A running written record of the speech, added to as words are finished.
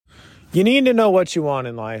You need to know what you want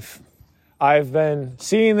in life. I've been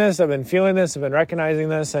seeing this, I've been feeling this, I've been recognizing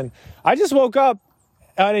this, and I just woke up.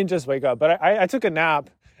 I didn't just wake up, but I took a nap,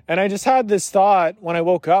 and I just had this thought when I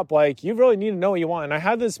woke up, like, you really need to know what you want. And I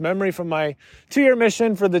had this memory from my 2-year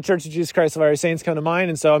mission for the Church of Jesus Christ of Latter-day Saints come to mind,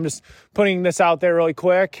 and so I'm just putting this out there really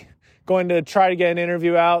quick. Going to try to get an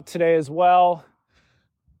interview out today as well.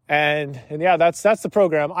 And yeah, that's the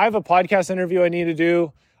program. I have a podcast interview I need to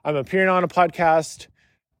do. I'm appearing on a podcast,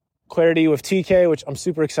 Clarity with TK, which I'm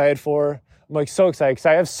super excited for. I'm like so excited because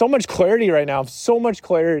I have so much clarity right now. So much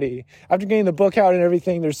clarity. After getting the book out and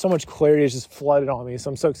everything, there's so much clarity that's just flooded on me. So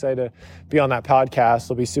I'm so excited to be on that podcast.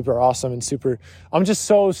 It'll be super awesome and I'm just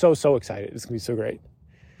so excited. It's going to be so great.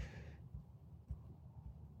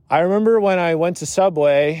 I remember when I went to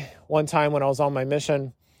Subway one time when I was on my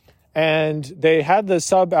mission, and they had the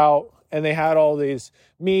sub out and they had all these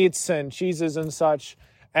meats and cheeses and such.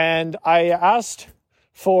 And I asked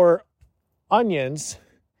for onions,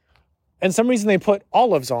 and some reason they put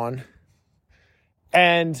olives on.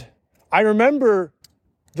 And I remember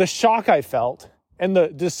the shock I felt and the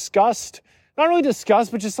disgust, not really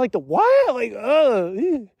disgust, but just like the what? Like,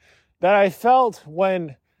 that I felt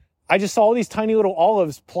when I just saw all these tiny little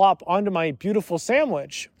olives plop onto my beautiful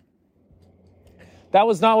sandwich. That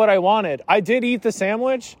was not what I wanted. I did eat the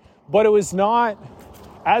sandwich, but it was not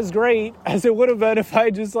as great as it would have been if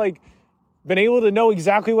I just been able to know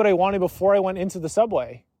exactly what I wanted before I went into the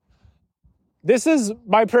Subway. This is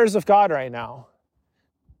my prayers with God right now,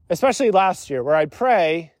 especially last year where I'd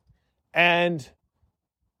pray and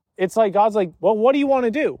it's like, God's like, well, what do you want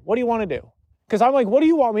to do? What do you want to do? Because I'm like, what do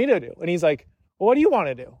you want me to do? And he's like, well, what do you want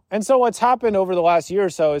to do? And so what's happened over the last year or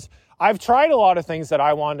so is I've tried a lot of things that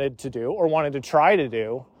I wanted to do or wanted to try to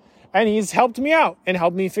do. And he's helped me out and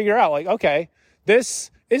helped me figure out like, okay, this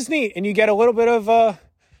is neat. And you get a little bit of,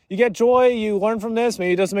 you get joy. You learn from this.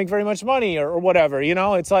 Maybe it doesn't make very much money or whatever,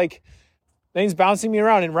 it's like things bouncing me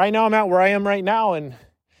around. And right now I'm at where I am right now. And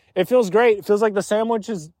it feels great. It feels like the sandwich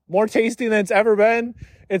is more tasty than it's ever been.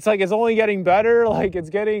 It's like, it's only getting better. Like it's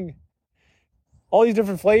getting all these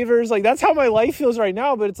different flavors. Like that's how my life feels right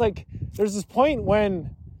now. But it's like, there's this point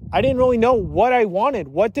when I didn't really know what I wanted.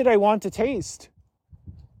 What did I want to taste?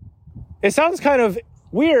 It sounds kind of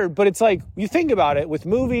weird, but it's like, you think about it with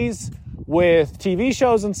movies, with TV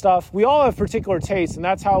shows and stuff, we all have particular tastes, and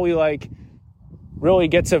that's how we really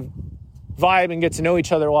get to vibe and get to know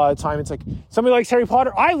each other a lot of the time. It's like, somebody likes Harry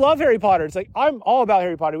Potter. I love Harry Potter. It's like, I'm all about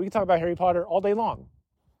Harry Potter. We can talk about Harry Potter all day long.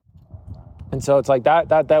 And so it's like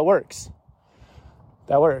that works.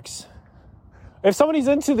 That works. If somebody's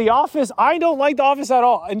into The Office, I don't like The Office at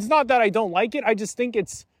all. And it's not that I don't like it. I just think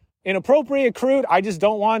it's inappropriate, crude. I just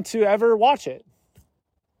don't want to ever watch it.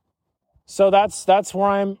 So that's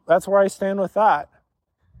where I stand with that.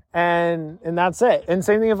 And that's it. And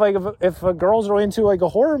same thing if a girl's really into a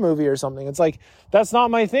horror movie or something, it's like, that's not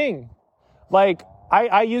my thing. Like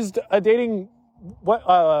I used a dating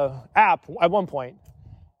app at one point,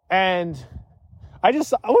 and I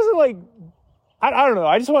wasn't like, I don't know.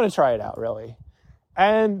 I just want to try it out really.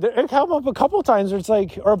 And it came up a couple of times where it's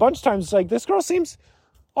like, or a bunch of times, it's like, this girl seems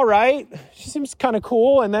all right. She seems kind of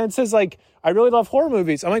cool. And then it says like, I really love horror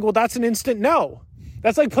movies. I'm like, well, that's an instant no.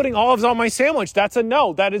 That's like putting olives on my sandwich. That's a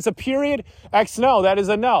no. That is a period X no. That is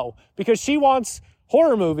a no. Because she wants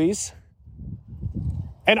horror movies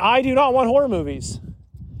and I do not want horror movies.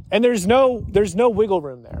 And there's no wiggle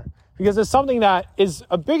room there. Because it's something that is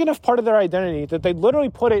a big enough part of their identity that they literally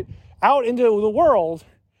put it out into the world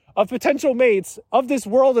of potential mates of this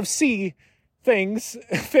world of sea things,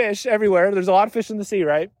 fish everywhere. There's a lot of fish in the sea,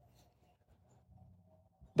 right?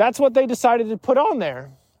 That's what they decided to put on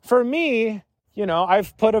there. For me,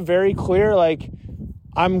 I've put a very clear,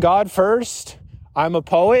 I'm God first. I'm a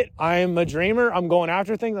poet. I'm a dreamer. I'm going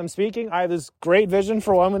after things. I'm speaking. I have this great vision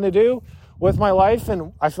for what I'm going to do with my life.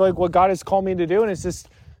 And I feel like what God has called me to do. And it's just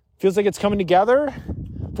feels like it's coming together.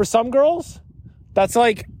 For some girls, that's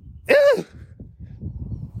like, ew,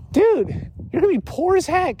 dude, you're going to be poor as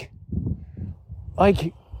heck.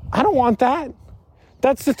 Like, I don't want that.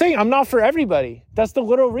 That's the thing. I'm not for everybody. That's the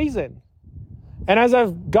literal reason. And as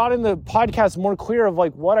I've gotten the podcast more clear of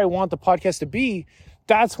what I want the podcast to be,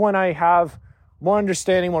 that's when I have more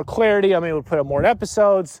understanding, more clarity. I'm able to put up more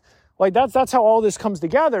episodes. That's how all this comes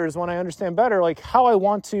together, is when I understand better, how I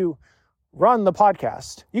want to run the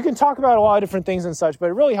podcast. You can talk about a lot of different things and such, but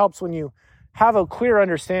it really helps when you have a clear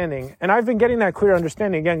understanding. And I've been getting that clear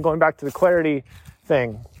understanding, again, going back to the clarity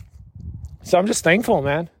thing. So I'm just thankful,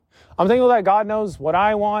 man. I'm thankful that God knows what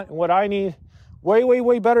I want and what I need way, way,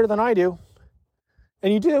 way better than I do.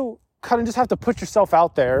 And you do kind of just have to put yourself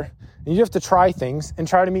out there, and you have to try things and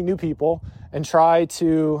try to meet new people and try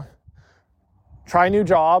to try new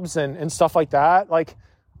jobs and stuff like that. Like,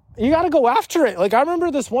 you got to go after it. Like, I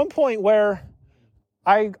remember this one point where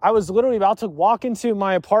I was literally about to walk into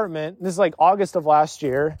my apartment. This is like August of last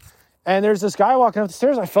year. And there's this guy walking up the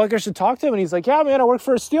stairs. I felt like I should talk to him. And he's like, yeah, man, I work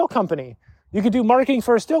for a steel company. You could do marketing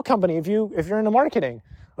for a steel company if you're into marketing.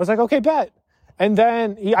 I was like, okay, bet. And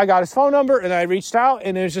then I got his phone number and I reached out,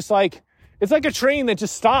 and it was just like, it's like a train that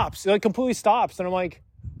just stops. It like completely stops. And I'm like,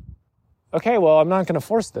 okay, well, I'm not going to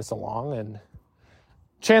force this along. And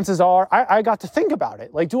chances are I got to think about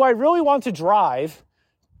it. Like, do I really want to drive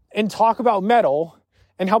and talk about metal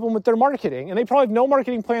and help them with their marketing? And they probably have no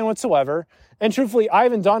marketing plan whatsoever. And truthfully, I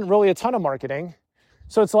haven't done really a ton of marketing.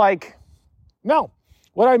 So it's like, no.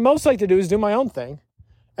 What I most like to do is do my own thing.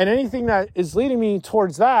 And anything that is leading me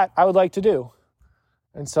towards that, I would like to do.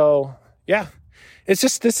 And so, yeah, it's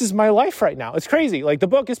just, this is my life right now. It's crazy. Like, the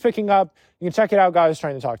book is picking up. You can check it out. God is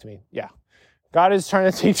trying to talk to me. Yeah. God is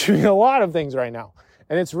trying to teach me a lot of things right now.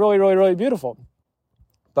 And it's really, really, really beautiful.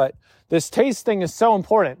 But this taste thing is so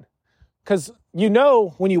important because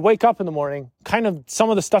when you wake up in the morning, kind of some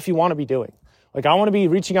of the stuff you want to be doing. Like, I want to be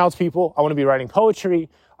reaching out to people. I want to be writing poetry.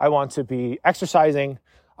 I want to be exercising.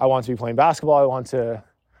 I want to be playing basketball. I want to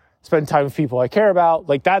spend time with people I care about.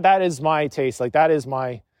 Like, that is my taste. Like, that is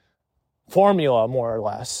my formula, more or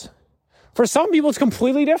less. For some people, it's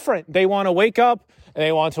completely different. They want to wake up and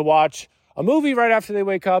they want to watch a movie right after they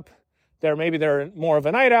wake up. Maybe they're more of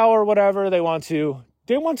a night owl or whatever. They want to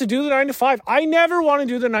do the 9 to 5. I never want to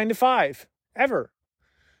do the 9 to 5, ever.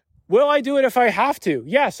 Will I do it if I have to?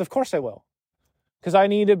 Yes, of course I will. Because I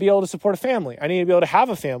need to be able to support a family. I need to be able to have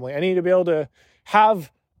a family. I need to be able to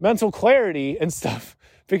have mental clarity and stuff.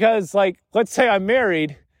 Because, like, let's say I'm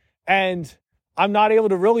married and I'm not able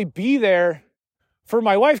to really be there for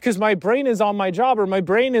my wife because my brain is on my job or my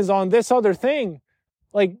brain is on this other thing.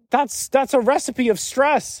 Like, that's a recipe of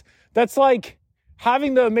stress. That's like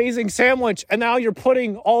having the amazing sandwich and now you're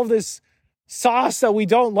putting all this sauce that we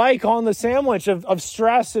don't like on the sandwich of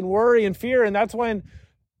stress and worry and fear. And that's when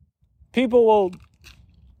people will...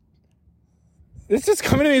 It's just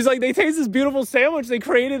coming to me. It's like they taste this beautiful sandwich they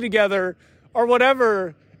created together or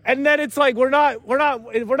whatever. And then it's like, we're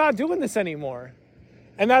not doing this anymore.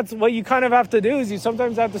 And that's what you kind of have to do is you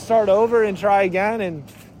sometimes have to start over and try again and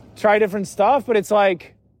try different stuff. But it's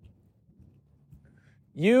like,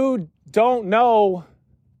 you don't know.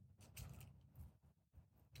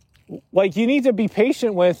 Like, you need to be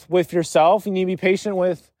patient with yourself. You need to be patient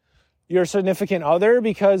with your significant other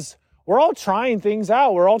because we're all trying things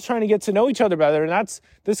out. We're all trying to get to know each other better. And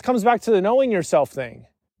this comes back to the knowing yourself thing.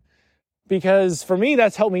 Because for me,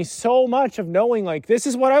 that's helped me so much of knowing, like, this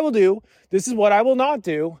is what I will do. This is what I will not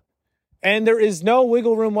do. And there is no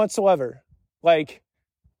wiggle room whatsoever. Like,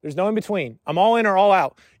 there's no in between. I'm all in or all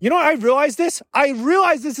out. You know what? I realized this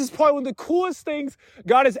is probably one of the coolest things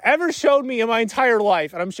God has ever showed me in my entire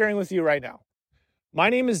life. And I'm sharing with you right now. My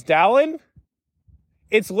name is Dallin.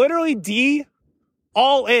 It's literally D,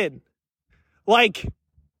 all in. Like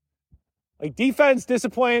defense,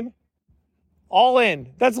 discipline, all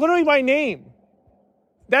in. That's literally my name.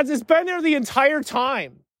 It's been there the entire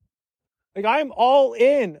time. Like, I'm all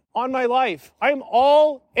in on my life. I'm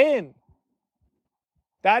all in.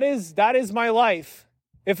 That is my life.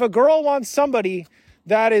 If a girl wants somebody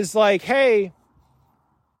that is like, hey,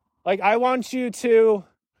 like, I want you to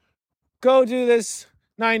go do this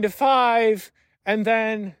 9 to 5, and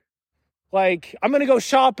then, like, I'm going to go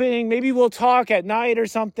shopping. Maybe we'll talk at night or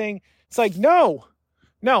something. It's like, no.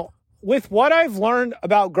 With what I've learned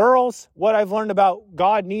about girls, what I've learned about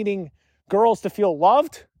God needing girls to feel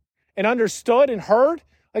loved and understood and heard,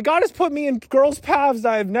 like, God has put me in girls' paths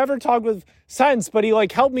that I've never talked with since, but he,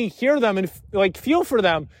 like, helped me hear them and, like, feel for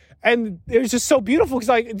them. And it was just so beautiful because,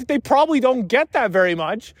 like, they probably don't get that very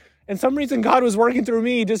much. And some reason God was working through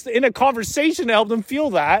me just in a conversation to help them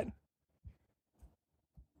feel that.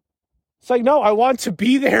 It's like, no, I want to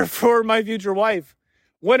be there for my future wife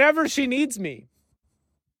whenever she needs me.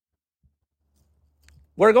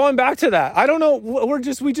 We're going back to that. I don't know.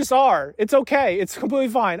 We just are. It's okay. It's completely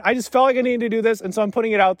fine. I just felt like I needed to do this. And so I'm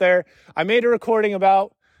putting it out there. I made a recording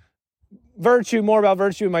about more about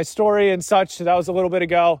virtue in my story and such. That was a little bit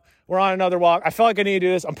ago. We're on another walk. I felt like I need to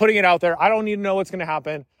do this. I'm putting it out there. I don't need to know what's going to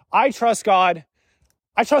happen. I trust God.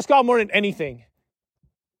 I trust God more than anything.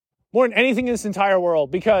 More than anything in this entire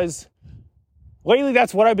world. Because lately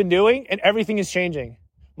that's what I've been doing. And everything is changing.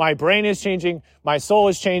 My brain is changing. My soul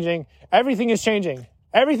is changing. Everything is changing.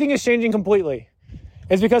 Everything is changing completely.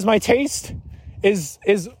 It's because my taste is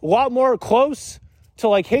a lot more close to,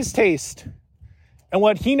 like, his taste. And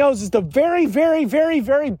what he knows is the very, very, very,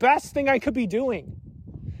 very best thing I could be doing.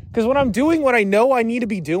 Because when I'm doing what I know I need to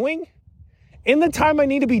be doing, in the time I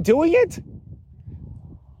need to be doing it,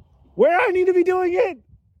 where I need to be doing it,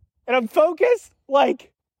 and I'm focused,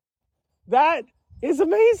 like, that is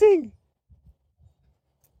amazing.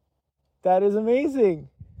 That is amazing.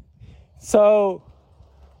 So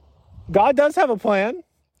God does have a plan.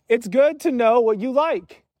 It's good to know what you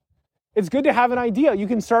like. It's good to have an idea. You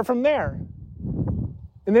can start from there.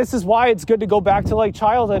 And this is why it's good to go back to like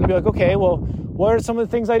childhood and be like, okay, well, what are some of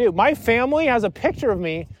the things I do? My family has a picture of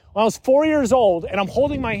me when I was 4 years old and I'm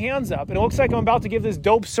holding my hands up and it looks like I'm about to give this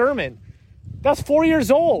dope sermon. That's 4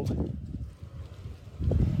 years old.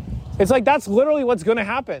 It's like, that's literally what's going to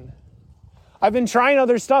happen. I've been trying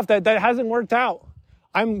other stuff that hasn't worked out.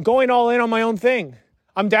 I'm going all in on my own thing.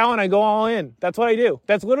 I'm down, I go all in. That's what I do.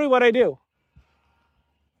 That's literally what I do.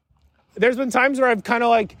 There's been times where I've kind of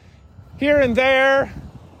like here and there.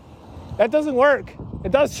 That doesn't work.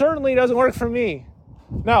 Certainly doesn't work for me.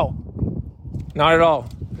 No, not at all.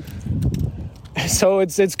 So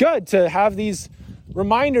it's good to have these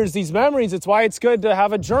reminders, these memories. It's why it's good to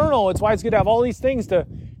have a journal. It's why it's good to have all these things to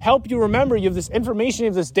help you remember. You have this information, you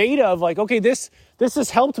have this data of like, okay, this has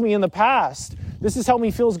helped me in the past. This has helped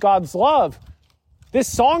me feel God's love. This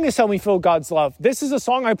song has helped me feel God's love. This is a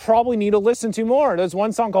song I probably need to listen to more. There's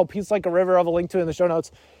one song called Peace Like a River. I'll have a link to it in the show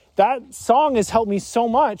notes. That song has helped me so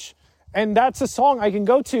much. And that's a song I can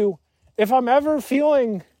go to if I'm ever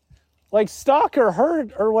feeling like stuck or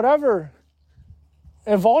hurt or whatever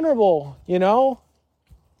and vulnerable, you know?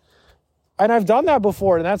 And I've done that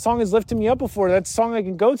before. And that song has lifted me up before. That's a song I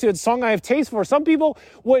can go to. It's a song I have taste for. Some people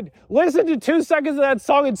would listen to 2 seconds of that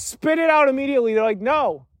song and spit it out immediately. They're like,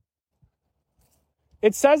 no.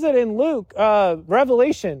 It says it in Luke,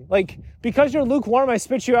 Revelation. Like, because you're lukewarm, I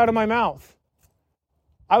spit you out of my mouth.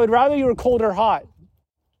 I would rather you were cold or hot.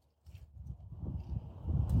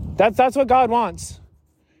 That's what God wants.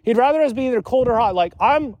 He'd rather us be either cold or hot. Like,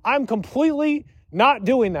 I'm completely not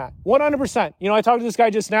doing that. 100%. You know, I talked to this guy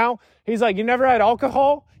just now. He's like, you never had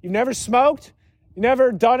alcohol? You've never smoked? You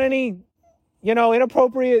never done any,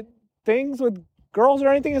 inappropriate things with girls or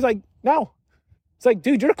anything? He's like, no. It's like,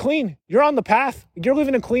 dude, you're clean. You're on the path. You're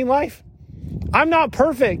living a clean life. I'm not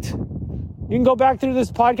perfect. You can go back through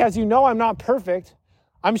this podcast. You know I'm not perfect.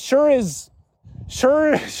 I'm surely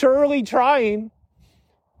trying.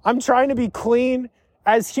 I'm trying to be clean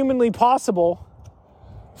as humanly possible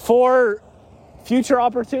for future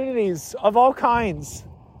opportunities of all kinds.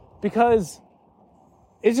 Because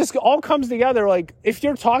it just all comes together. Like, if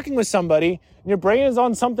you're talking with somebody and your brain is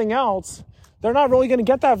on something else, they're not really going to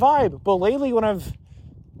get that vibe. But lately, when I've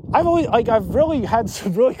really had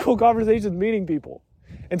some really cool conversations meeting people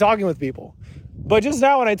and talking with people. But just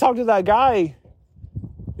now, when I talked to that guy,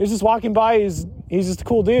 he was just walking by. He's just a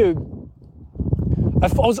cool dude. I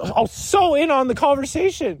was so in on the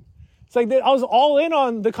conversation. It's like I was all in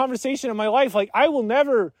on the conversation in my life. Like, I will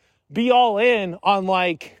never be all in on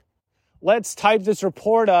like, let's type this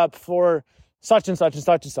report up for such and such and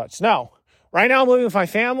such and such. No, right now I'm living with my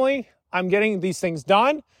family. I'm getting these things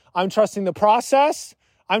done. I'm trusting the process.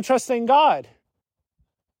 I'm trusting God.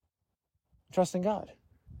 Trusting God.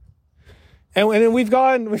 And we've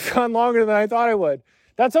gone longer than I thought I would.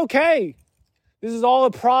 That's okay. This is all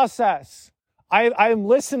a process. I'm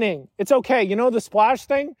listening. It's okay. You know the splash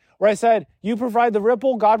thing where I said, you provide the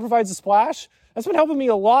ripple, God provides the splash? That's been helping me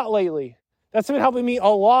a lot lately. That's been helping me a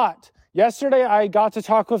lot. Yesterday, I got to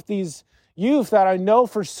talk with these youth that I know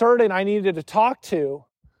for certain I needed to talk to.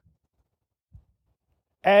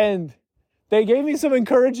 And they gave me some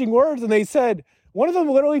encouraging words. And they said, one of them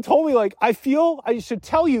literally told me, like, I feel I should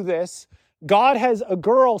tell you this. God has a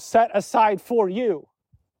girl set aside for you.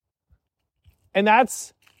 And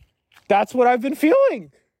that's what I've been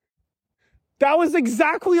feeling. That was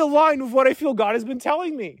exactly aligned with what I feel God has been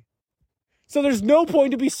telling me. So there's no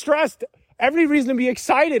point to be stressed. Every reason to be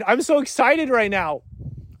excited. I'm so excited right now.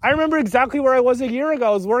 I remember exactly where I was a year ago.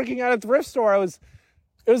 I was working at a thrift store. It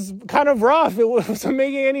was kind of rough. It wasn't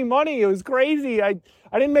making any money. It was crazy. I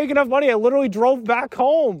didn't make enough money. I literally drove back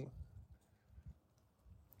home.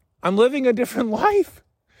 I'm living a different life.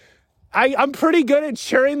 I'm pretty good at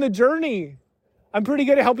sharing the journey. I'm pretty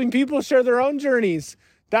good at helping people share their own journeys.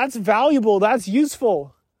 That's valuable. That's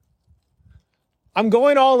useful. I'm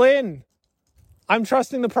going all in. I'm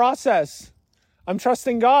trusting the process. I'm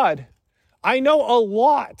trusting God. I know a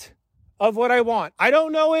lot of what I want. I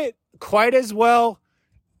don't know it quite as well.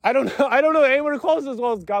 I don't know anywhere close as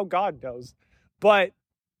well as God knows. But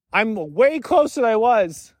I'm way closer than I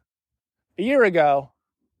was a year ago.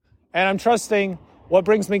 And I'm trusting what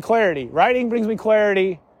brings me clarity. Writing brings me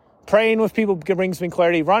clarity. Praying with people brings me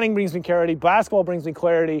clarity. Running brings me clarity. Basketball brings me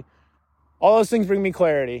clarity. All those things bring me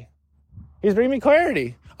clarity. He's bringing me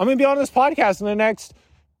clarity. I'm going to be on this podcast in the next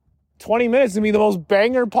 20 minutes. It's going to be the most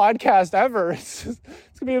banger podcast ever. It's going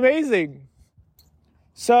to be amazing.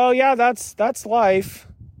 So yeah, that's life.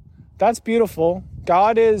 That's beautiful.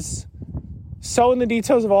 God is so in the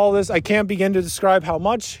details of all this. I can't begin to describe how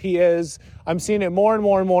much he is. I'm seeing it more and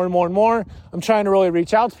more and more and more and more. I'm trying to really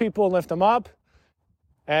reach out to people and lift them up.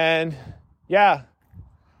 And yeah,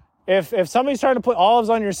 if somebody's trying to put olives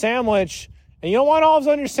on your sandwich and you don't want olives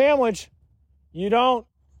on your sandwich, you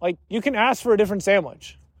can ask for a different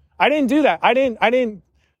sandwich. I didn't do that.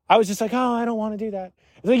 I was just like, oh, I don't want to do that.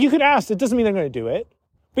 It's like, you can ask. It doesn't mean they're going to do it,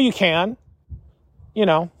 but you can,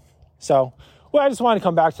 So, well, I just wanted to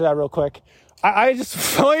come back to that real quick. I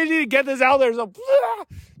just wanted you to get this out there. So, blah,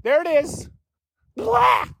 there it is.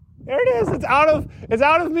 Blah, there it is. It's out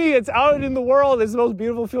of me. It's out in the world. It's the most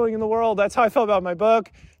beautiful feeling in the world. That's how I feel about my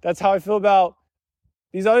book. That's how I feel about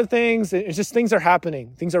these other things. It's just things are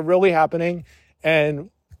happening. Things are really happening. And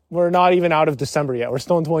we're not even out of December yet. We're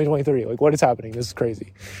still in 2023. Like, what is happening? This is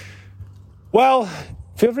crazy. Well,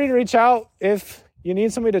 feel free to reach out if you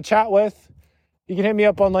need somebody to chat with. You can hit me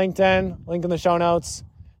up on LinkedIn, link in the show notes.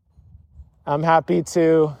 I'm happy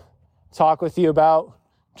to talk with you about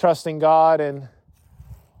trusting God and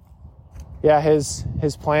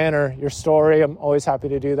his plan or your story. I'm always happy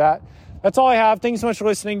to do that. That's all I have. Thanks so much for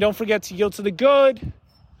listening. Don't forget to yield to the good,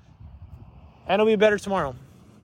 and it'll be better tomorrow.